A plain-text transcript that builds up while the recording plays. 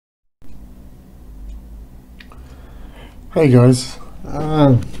Hey guys,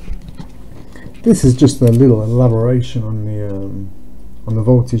 this is just a little elaboration on the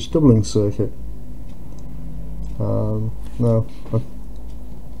voltage doubling circuit. Now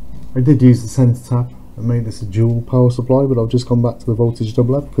I did use the centre tap and made this a dual power supply, but I've just gone back to the voltage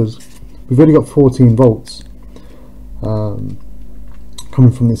doubler because we've only got 14 volts coming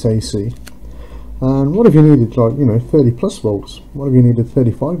from this AC. And what if you needed, like, 30 plus volts? What if you needed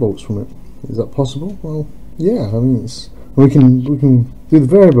 35 volts from it? Is that possible? Well, yeah. I mean, we can do the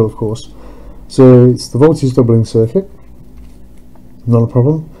variable, of course. So it's the voltage doubling circuit, not a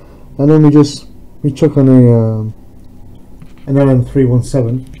problem. And then we chuck on an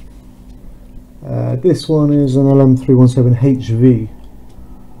LM317. This one is an LM317 HV,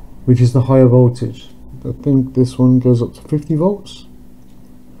 which is the higher voltage. I think this one goes up to 50 volts.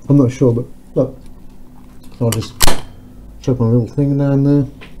 I'm not sure, but look, I'll just chuck my little thing down there.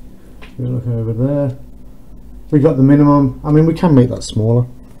 Look over there. We got the minimum. I mean, we can make that smaller.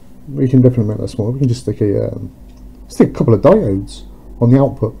 We can definitely make that smaller. We can just stick a couple of diodes on the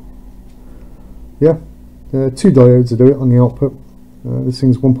output. Yeah, 2 diodes to do it on the output. This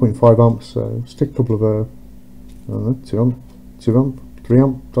thing's 1.5 amps, so stick a couple of I don't know, 2 amp, 3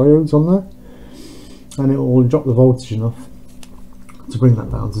 amp diodes on there, and it will drop the voltage enough to bring that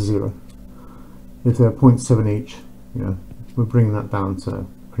down to 0. If they're 0.7 each, we're bringing that down to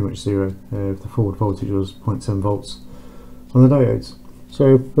pretty much 0 if the forward voltage was 0.7 volts on the diodes.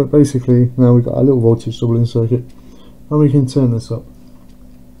 So, but basically now we've got a little voltage doubling circuit, and we can turn this up,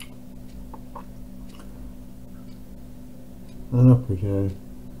 and up we go.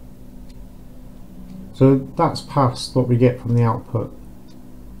 So that's past what we get from the output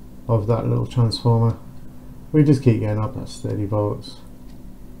of that little transformer. We just keep going up. That's 30 volts,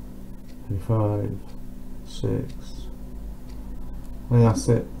 35, 6, and that's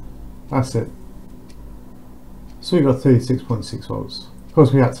it. So we got 36.6 volts. Of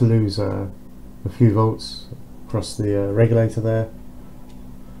course, we had to lose a few volts across the regulator there.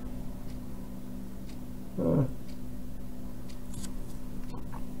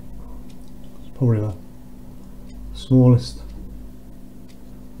 It's probably the smallest.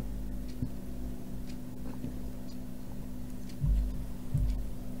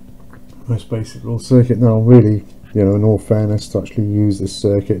 Most basic little circuit. Now, really, in all fairness, to actually use this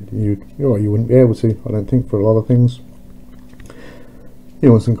circuit, you wouldn't be able to, I don't think, for a lot of things.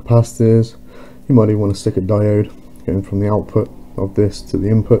 You want some capacitors. You might even want to stick a diode going from the output of this to the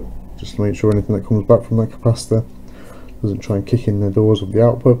input, just to make sure anything that comes back from that capacitor doesn't try and kick in the doors of the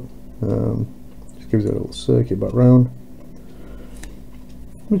output. Just gives it a little circuit back round.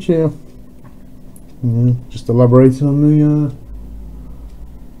 Which, just elaborating on that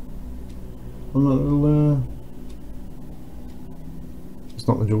little. It's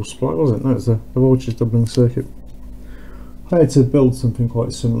not the dual supply, was it? No, it's the voltage doubling circuit. I had to build something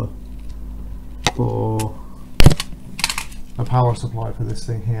quite similar for a power supply for this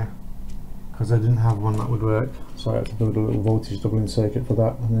thing here, because I didn't have one that would work, so I had to build a little voltage doubling circuit for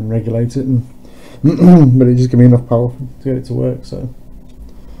that and then regulate it, and but it just gave me enough power to get it to work. So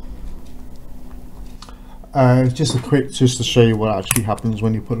just a quick, just to show you what actually happens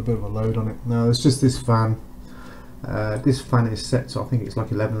when you put a bit of a load on it. Now it's just this fan. This fan is set to, I think it's like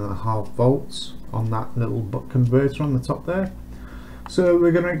 11.5 volts on that little buck converter on the top there. So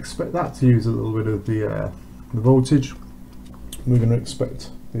we're going to expect that to use a little bit of the voltage. We're going to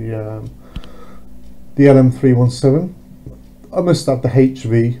expect the LM317. I must add the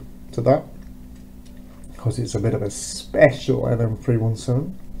HV to that because it's a bit of a special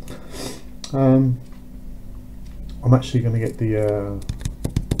LM317. I'm actually going to get the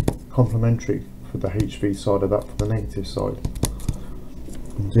complementary for the HV side of that, for the negative side,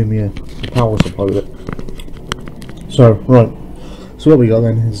 and do me a power supply with it. So right, so what we got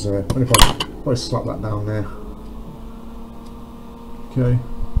then is if I slap that down there, okay,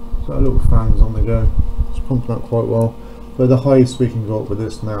 so our little fan's on the go. It's pumping out quite well, but the highest we can go up with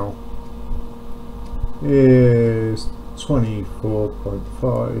this now is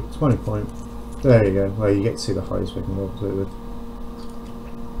 24.5, 20 point. There you go. Well, you get to see the highest we can go up to with.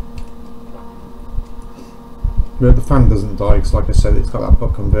 But the fan doesn't die because, like I said, it's got that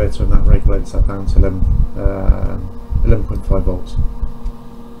buck converter and that regulates that down to 11.5 volts.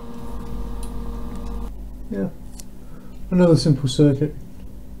 Yeah, another simple circuit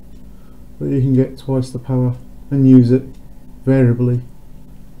that you can get twice the power and use it variably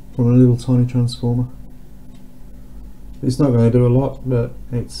from a little tiny transformer. It's not going to do a lot, but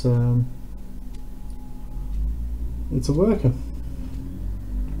it's a worker.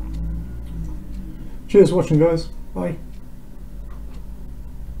 Cheers for watching, guys. Bye.